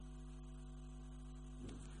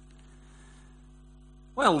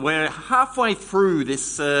Well, we're halfway through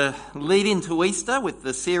this lead into Easter with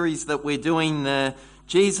the series that we're doing,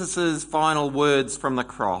 Jesus' final words from the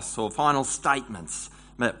cross, or final statements,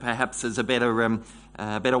 perhaps is a better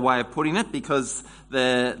way of putting it, because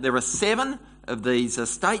there are 7 of these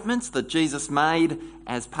statements that Jesus made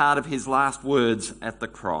as part of his last words at the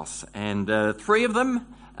cross. And 3 of them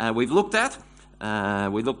we've looked at.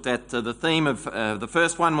 We looked at the theme of, the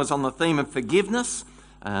first one was on the theme of forgiveness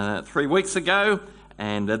 3 weeks ago.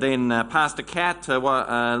 And then Pastor Kat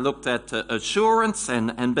looked at assurance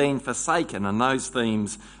and being forsaken, and those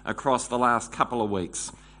themes across the last couple of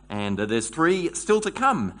weeks. And there's 3 still to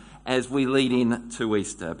come as we lead in to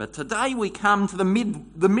Easter. But today we come to the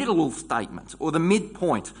middle statement, or the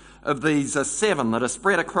midpoint of these 7 that are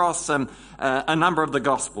spread across a number of the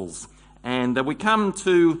Gospels. And we come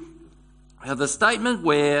to the statement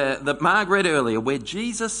that Mark read earlier, where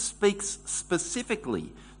Jesus speaks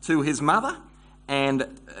specifically to his mother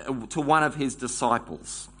and to one of his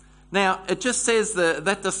disciples. Now, it just says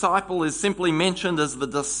that disciple is simply mentioned as the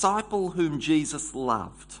disciple whom Jesus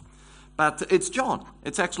loved. But it's John.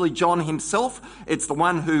 It's actually John himself. It's the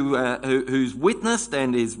one who's witnessed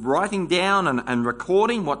and is writing down and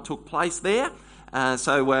recording what took place there.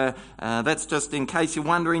 So that's just in case you're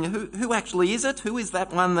wondering, who actually is it? Who is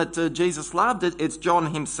that one that Jesus loved? It's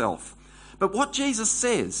John himself. But what Jesus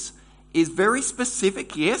says is very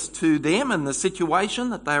specific, yes, to them and the situation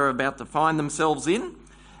that they are about to find themselves in,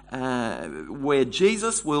 where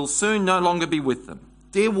Jesus will soon no longer be with them.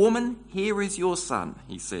 Dear woman, here is your son,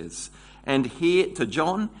 he says. And here, to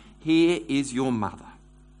John, here is your mother.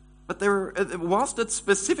 But whilst it's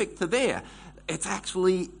specific to there, it's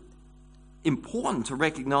actually important to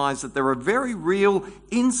recognise that there are very real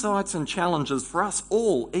insights and challenges for us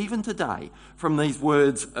all, even today, from these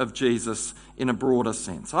words of Jesus in a broader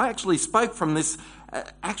sense. I actually spoke from this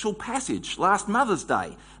actual passage last Mother's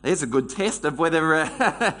Day. There's a good test of whether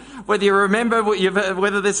you remember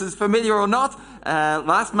whether this is familiar or not.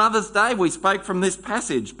 Last Mother's Day we spoke from this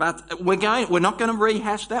passage, but we're not going to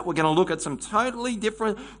rehash that. We're going to look at some totally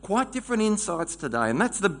different, quite different insights today, and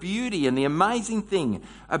that's the beauty and the amazing thing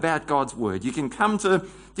about God's Word. You can come to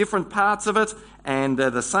different parts of it and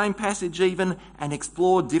the same passage even, and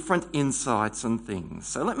explore different insights and things.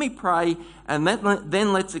 So let me pray, and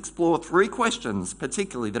then let's explore 3 questions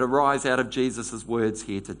particularly that arise out of Jesus' words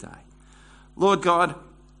here today. Lord God,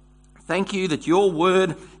 thank you that your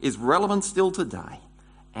word is relevant still today.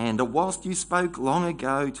 And whilst you spoke long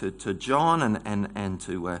ago to John and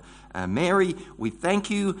to Mary, we thank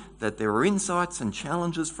you that there are insights and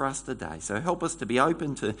challenges for us today. So help us to be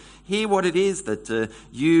open to hear what it is that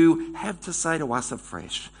you have to say to us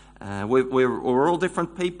afresh. We're all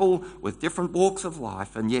different people with different walks of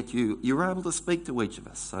life, and yet you're able to speak to each of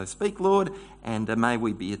us. So speak, Lord, and may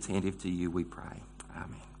we be attentive to you, we pray.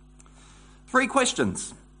 Amen. 3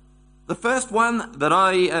 questions. The first one that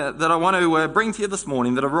I want to bring to you this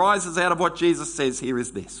morning that arises out of what Jesus says here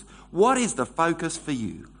is this. What is the focus for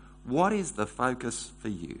you? What is the focus for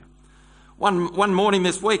you? One morning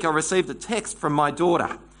this week I received a text from my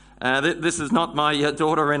daughter. This is not my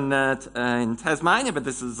daughter in Tasmania, but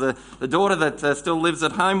this is the daughter that still lives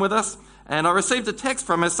at home with us. And I received a text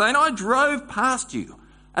from her saying, I drove past you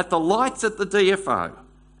at the lights at the DFO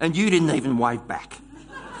and you didn't even wave back.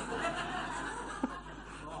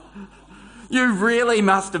 You really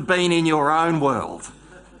must have been in your own world.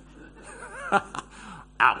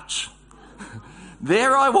 Ouch.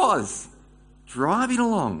 There I was, driving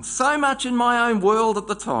along, so much in my own world at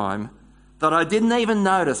the time that I didn't even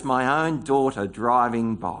notice my own daughter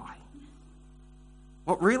driving by.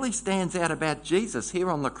 What really stands out about Jesus here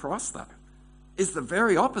on the cross, though, is the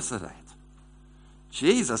very opposite of that.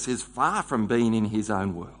 Jesus is far from being in his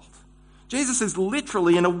own world. Jesus is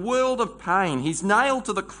literally in a world of pain. He's nailed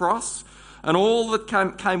to the cross, and all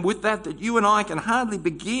that came with that you and I can hardly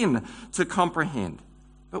begin to comprehend.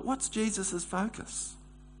 But what's Jesus' focus?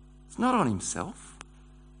 It's not on himself,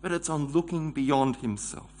 but it's on looking beyond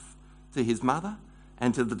himself to his mother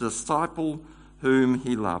and to the disciple whom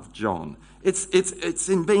he loved, John. It's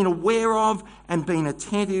in being aware of and being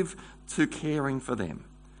attentive to caring for them.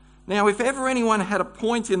 Now, if ever anyone had a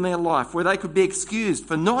point in their life where they could be excused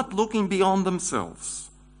for not looking beyond themselves,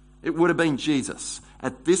 it would have been Jesus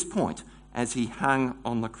at this point as he hung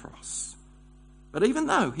on the cross. But even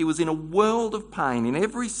though he was in a world of pain in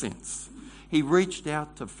every sense, he reached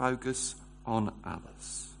out to focus on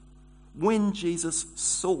others. When Jesus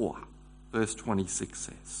saw, verse 26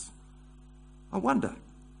 says, I wonder,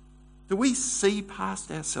 do we see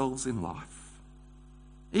past ourselves in life?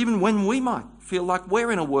 Even when we might feel like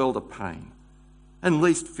we're in a world of pain, and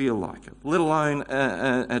least feel like it, let alone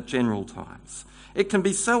at general times. It can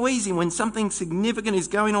be so easy when something significant is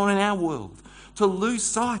going on in our world to lose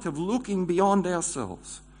sight of looking beyond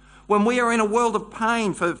ourselves. When we are in a world of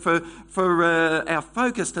pain, for our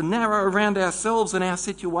focus to narrow around ourselves and our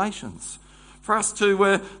situations, for us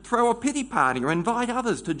to throw a pity party or invite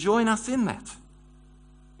others to join us in that,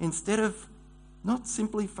 instead of not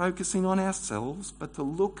simply focusing on ourselves, but to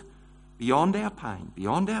look beyond our pain,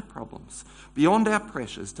 beyond our problems, beyond our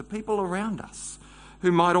pressures, to people around us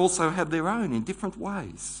who might also have their own in different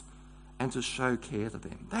ways, and to show care to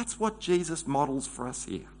them. That's what Jesus models for us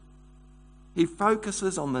here. He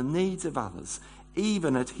focuses on the needs of others,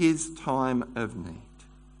 even at his time of need.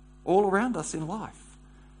 All around us in life,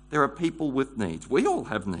 there are people with needs. We all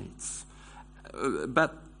have needs.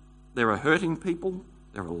 But there are hurting people,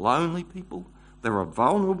 there are lonely people, there are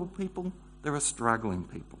vulnerable people, there are struggling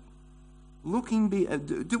people.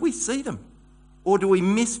 Do we see them? Or do we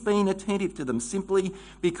miss being attentive to them simply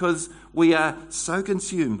because we are so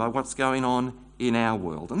consumed by what's going on in our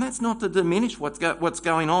world? And that's not to diminish what's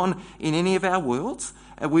going on in any of our worlds,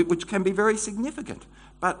 which can be very significant.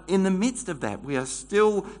 But in the midst of that, we are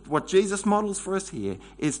still, what Jesus models for us here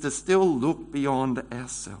is to still look beyond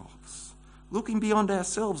ourselves. Looking beyond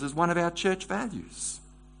ourselves is one of our church values.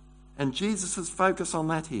 And Jesus' focus on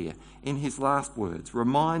that here in his last words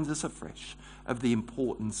reminds us afresh of the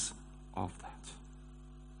importance of that.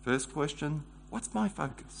 First question, what's my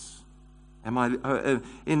focus? Am I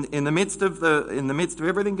in the midst of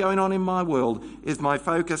everything going on in my world, is my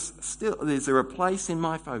focus still, is there a place in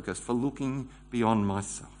my focus for looking beyond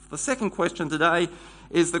myself? The second question today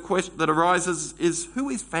is the question that arises is, who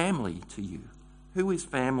is family to you? Who is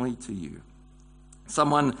family to you?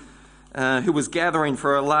 Someone who was gathering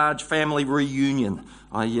for a large family reunion.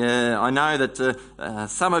 I know that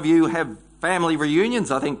some of you have family reunions.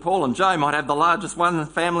 I think Paul and Joe might have the largest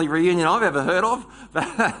family reunion I've ever heard of.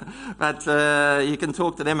 But you can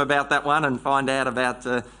talk to them about that one and find out about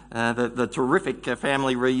the terrific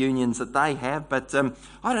family reunions that they have. But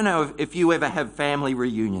I don't know if you ever have family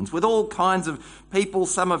reunions with all kinds of people,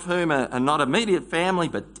 some of whom are not immediate family,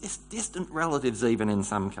 but distant relatives even in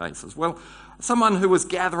some cases. Well, someone who was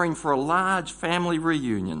gathering for a large family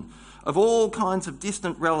reunion of all kinds of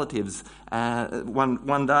distant relatives.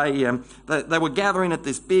 One day they were gathering at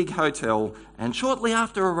this big hotel, and shortly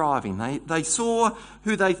after arriving they saw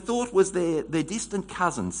who they thought was their distant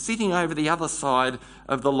cousin sitting over the other side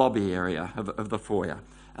of the lobby area of the foyer.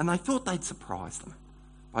 And they thought they'd surprise them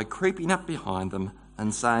by creeping up behind them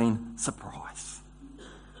and saying, "Surprise."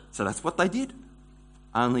 So that's what they did,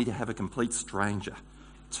 only to have a complete stranger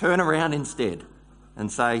turn around instead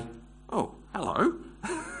and say, "Oh, hello."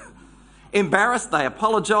 Embarrassed, they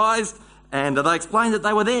apologised, and they explained that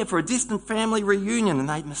they were there for a distant family reunion and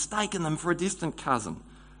they'd mistaken them for a distant cousin,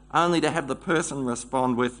 only to have the person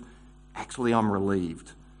respond with, "Actually, I'm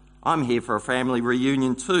relieved. I'm here for a family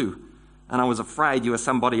reunion too, and I was afraid you were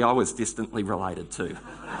somebody I was distantly related to."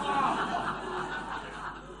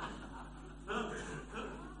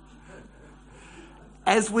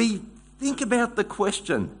 As we think about the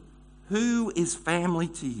question, who is family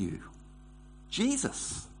to you?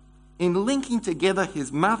 Jesus, in linking together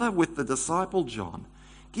his mother with the disciple John,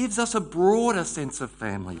 gives us a broader sense of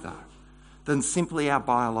family, though, than simply our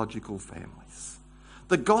biological families.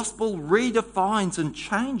 The gospel redefines and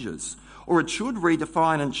changes, or it should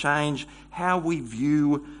redefine and change, how we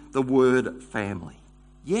view the word family.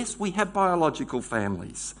 Yes, we have biological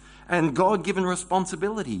families and God-given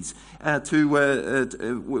responsibilities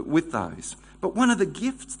with those. But one of the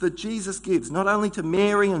gifts that Jesus gives, not only to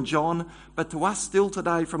Mary and John, but to us still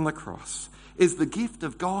today from the cross, is the gift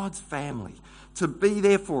of God's family, to be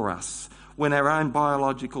there for us when our own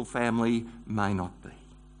biological family may not be.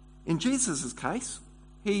 In Jesus' case,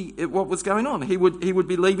 what was going on? He would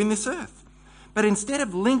be leaving this earth. But instead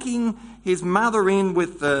of linking his mother in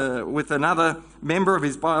with another member of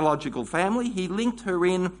his biological family, he linked her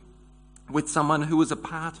in with someone who was a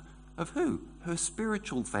part of who? Her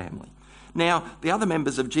spiritual family. Now, the other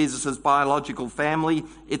members of Jesus' biological family,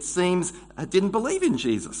 it seems, didn't believe in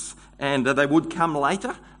Jesus. And they would come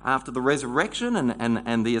later, after the resurrection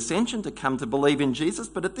and the ascension, to come to believe in Jesus.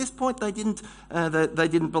 But at this point, they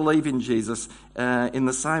didn't believe in Jesus in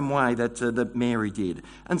the same way that Mary did.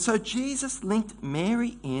 And so Jesus linked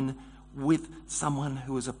Mary in with someone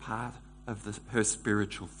who was a part of her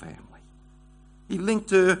spiritual family. He linked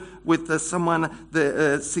her with someone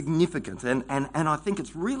significant, and I think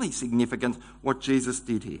it's really significant what Jesus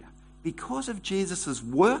did here. Because of Jesus'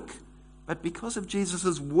 work, but because of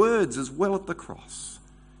Jesus' words as well at the cross,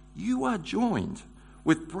 you are joined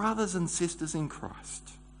with brothers and sisters in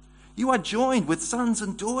Christ. You are joined with sons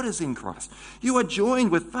and daughters in Christ. You are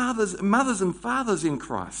joined with mothers and fathers in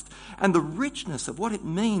Christ. And the richness of what it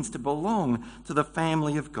means to belong to the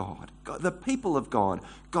family of God, the people of God,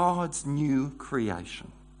 God's new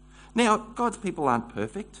creation. Now, God's people aren't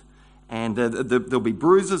perfect. And there'll be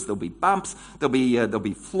bruises, there'll be bumps, there'll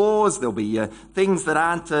be flaws, there'll be things that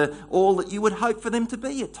aren't all that you would hope for them to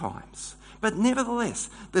be at times. But nevertheless,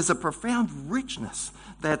 there's a profound richness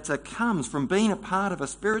that comes from being a part of a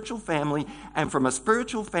spiritual family and from a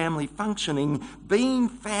spiritual family functioning, being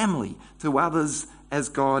family to others as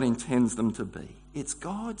God intends them to be. It's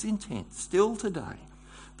God's intent still today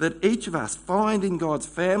that each of us find in God's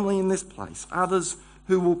family in this place others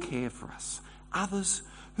who will care for us, others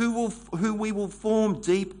who we will form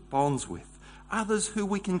deep bonds with, others who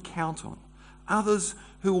we can count on, others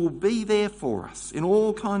who will be there for us in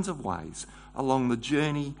all kinds of ways along the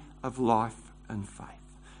journey of life and faith.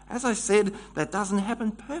 As I said, that doesn't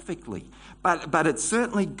happen perfectly, but it's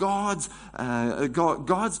certainly God's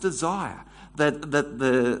desire that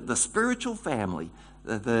the spiritual family,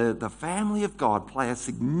 the family of God, play a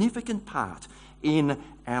significant part in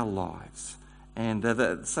our lives. And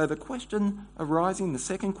so the question arising, the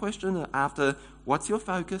second question after what's your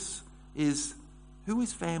focus is, who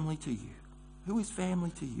is family to you? Who is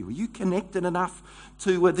family to you? Are you connected enough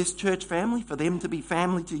to this church family for them to be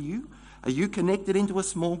family to you? Are you connected into a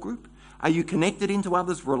small group? Are you connected into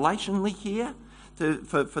others relationally here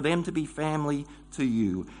for them to be family to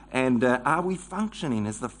you? And are we functioning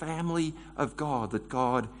as the family of God that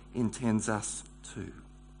God intends us to?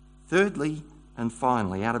 Thirdly and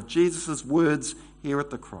finally, out of Jesus' words here at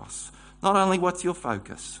the cross, not only what's your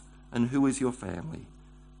focus and who is your family,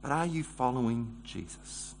 but are you following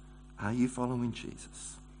Jesus? Are you following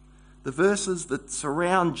Jesus? The verses that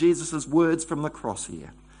surround Jesus' words from the cross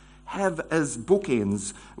here have as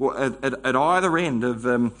bookends at either end of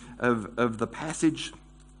the passage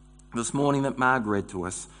this morning that Marg read to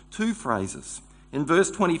us, two phrases. In verse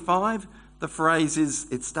 25, the phrase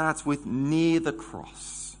it starts with near the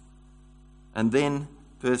cross. And then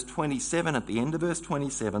verse 27, at the end of verse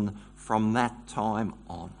 27, from that time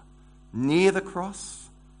on. Near the cross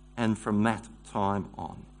and from that time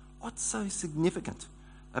on. What's so significant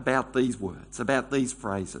about these words, about these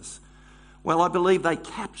phrases? Well, I believe they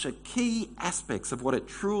capture key aspects of what it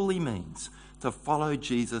truly means to follow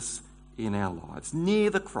Jesus in our lives. Near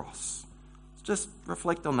the cross. Let's just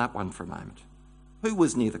reflect on that one for a moment. Who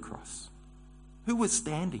was near the cross? Who was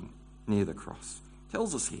standing near the cross? It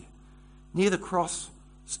tells us here. Near the cross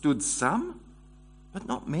stood some, but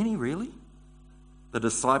not many really. The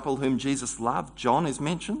disciple whom Jesus loved, John, is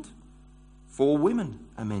mentioned. 4 women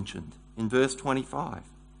are mentioned in verse 25.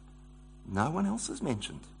 No one else is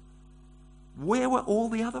mentioned. Where were all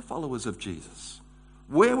the other followers of Jesus?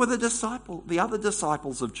 Where were the other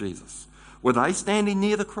disciples of Jesus? Were they standing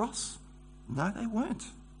near the cross? No, they weren't.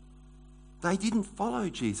 They didn't follow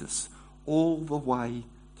Jesus all the way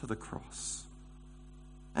to the cross.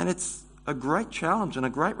 And it's a great challenge and a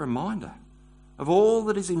great reminder of all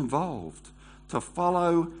that is involved to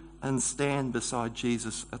follow and stand beside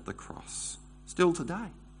Jesus at the cross, still today.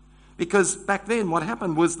 Because back then what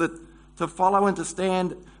happened was that to follow and to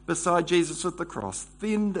stand beside Jesus at the cross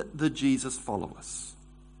thinned the Jesus followers.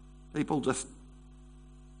 People just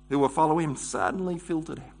who were following him suddenly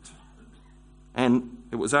filtered out. And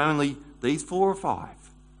it was only these 4 or 5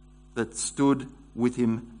 that stood with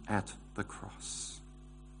him at the cross.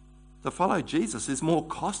 To follow Jesus is more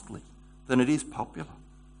costly than it is popular.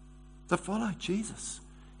 To follow Jesus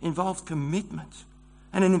involves commitment,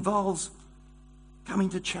 and it involves coming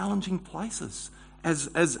to challenging places,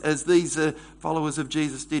 as these followers of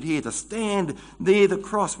Jesus did here. To stand near the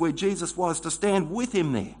cross where Jesus was, to stand with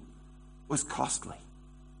him there, was costly.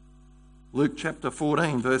 Luke chapter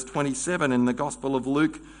 14, verse 27, in the Gospel of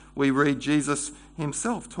Luke, we read Jesus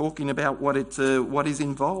himself talking about what is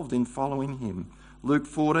involved in following him. Luke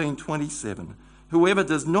 14:27. Whoever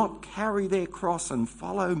does not carry their cross and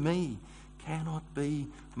follow me cannot be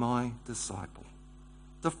my disciple.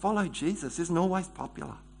 To follow Jesus isn't always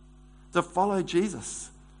popular. To follow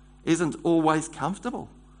Jesus isn't always comfortable.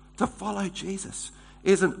 To follow Jesus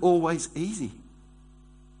isn't always easy.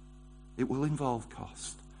 It will involve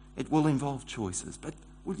cost. It will involve choices. But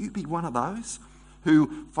will you be one of those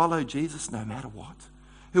who follow Jesus no matter what?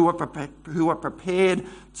 Who are prepared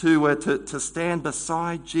to stand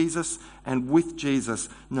beside Jesus and with Jesus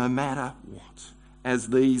no matter what, as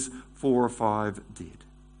these 4 or 5 did.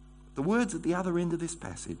 The words at the other end of this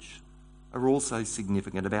passage are also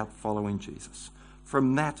significant about following Jesus.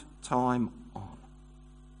 From that time on.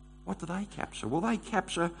 What do they capture? Well, they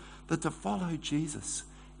capture that to follow Jesus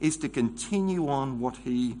is to continue on what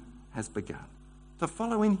he has begun, to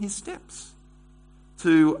follow in his steps,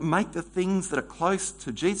 to make the things that are close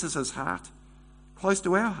to Jesus' heart, close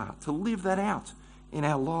to our heart, to live that out in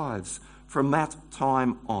our lives from that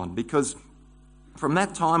time on. Because from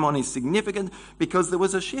that time on is significant because there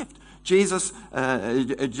was a shift. Jesus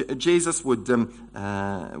would go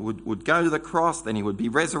to the cross, then he would be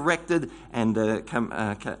resurrected, and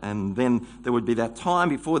then there would be that time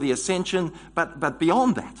before the ascension. But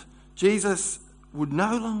beyond that, Jesus would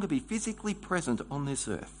no longer be physically present on this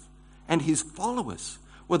earth, and his followers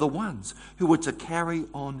were the ones who were to carry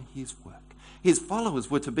on his work. His followers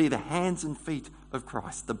were to be the hands and feet of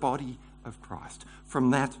Christ, the body of Christ, from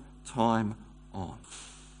that time on.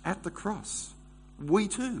 At the cross, we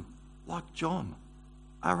too, like John,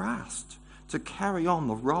 are asked to carry on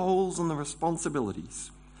the roles and the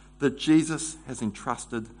responsibilities that Jesus has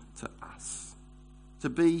entrusted to us, to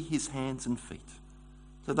be his hands and feet,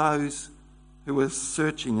 to those who are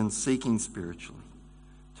searching and seeking spiritually,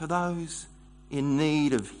 to those in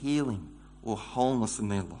need of healing or wholeness in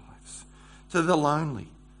their lives, to the lonely,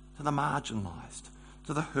 to the marginalised,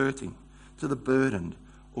 to the hurting, to the burdened,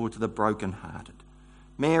 or to the broken-hearted.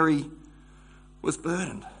 Mary was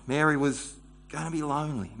burdened. Mary was going to be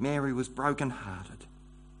lonely. Mary was broken-hearted.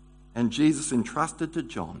 And Jesus entrusted to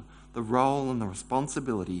John the role and the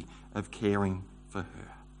responsibility of caring for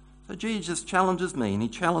her. So Jesus challenges me, and he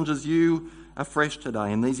challenges you afresh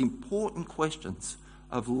today in these important questions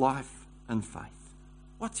of life and faith.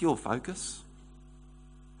 What's your focus?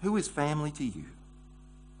 Who is family to you?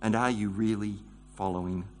 And are you really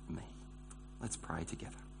following me? Let's pray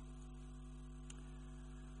together.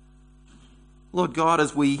 Lord God,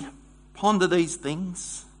 as we ponder these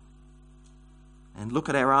things and look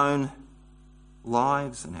at our own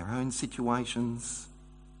lives and our own situations,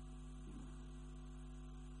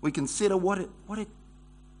 we consider what it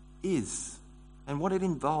is and what it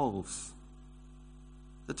involves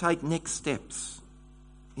to take next steps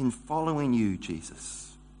in following you,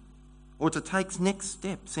 Jesus, or to take next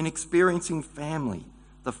steps in experiencing family,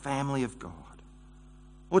 the family of God,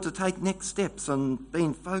 or to take next steps on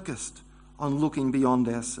being focused on looking beyond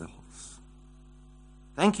ourselves.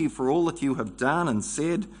 Thank you for all that you have done and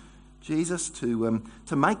said, Jesus, to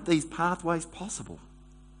make these pathways possible,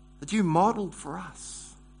 that you modelled for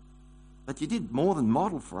us. But you did more than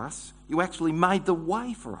model for us. You actually made the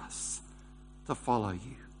way for us to follow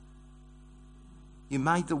you. You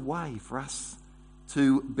made the way for us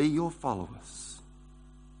to be your followers.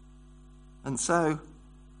 And so,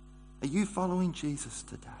 are you following Jesus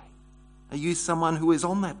today? Are you someone who is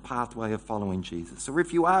on that pathway of following Jesus? Or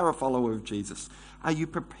if you are a follower of Jesus, are you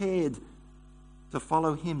prepared to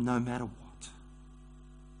follow him no matter what?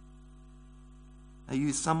 Are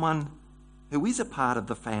you someone who is a part of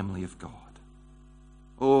the family of God?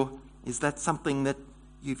 Or is that something that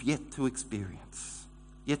you've yet to experience,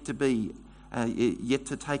 yet to be, yet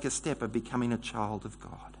to take a step of becoming a child of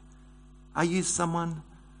God? Are you someone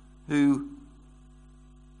who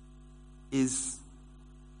is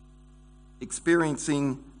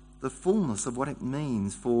experiencing the fullness of what it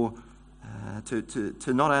means for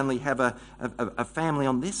to not only have a family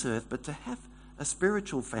on this earth, but to have a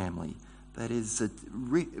spiritual family that is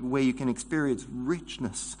where you can experience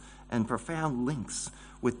richness and profound links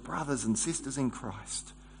with brothers and sisters in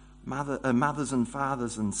Christ, mothers and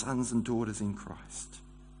fathers and sons and daughters in Christ?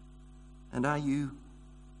 And are you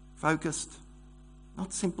focused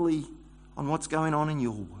not simply on what's going on in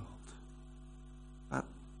your world, but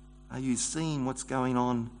are you seeing what's going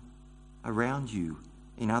on around you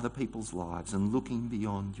in other people's lives and looking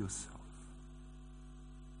beyond yourself?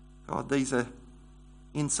 God, these are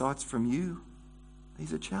insights from you.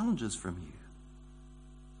 These are challenges from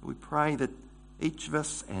you. We pray that each of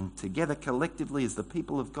us, and together collectively as the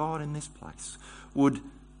people of God in this place, would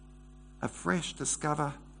afresh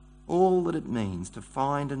discover all that it means to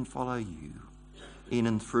find and follow you in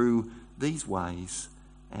and through these ways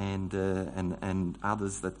and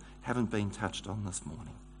others that haven't been touched on this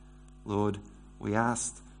morning. Lord, we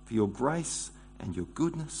ask for your grace and your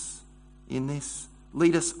goodness in this.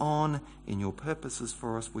 Lead us on in your purposes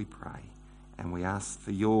for us, we pray. And we ask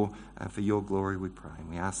for your glory, we pray. And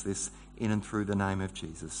we ask this in and through the name of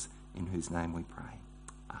Jesus, in whose name we pray.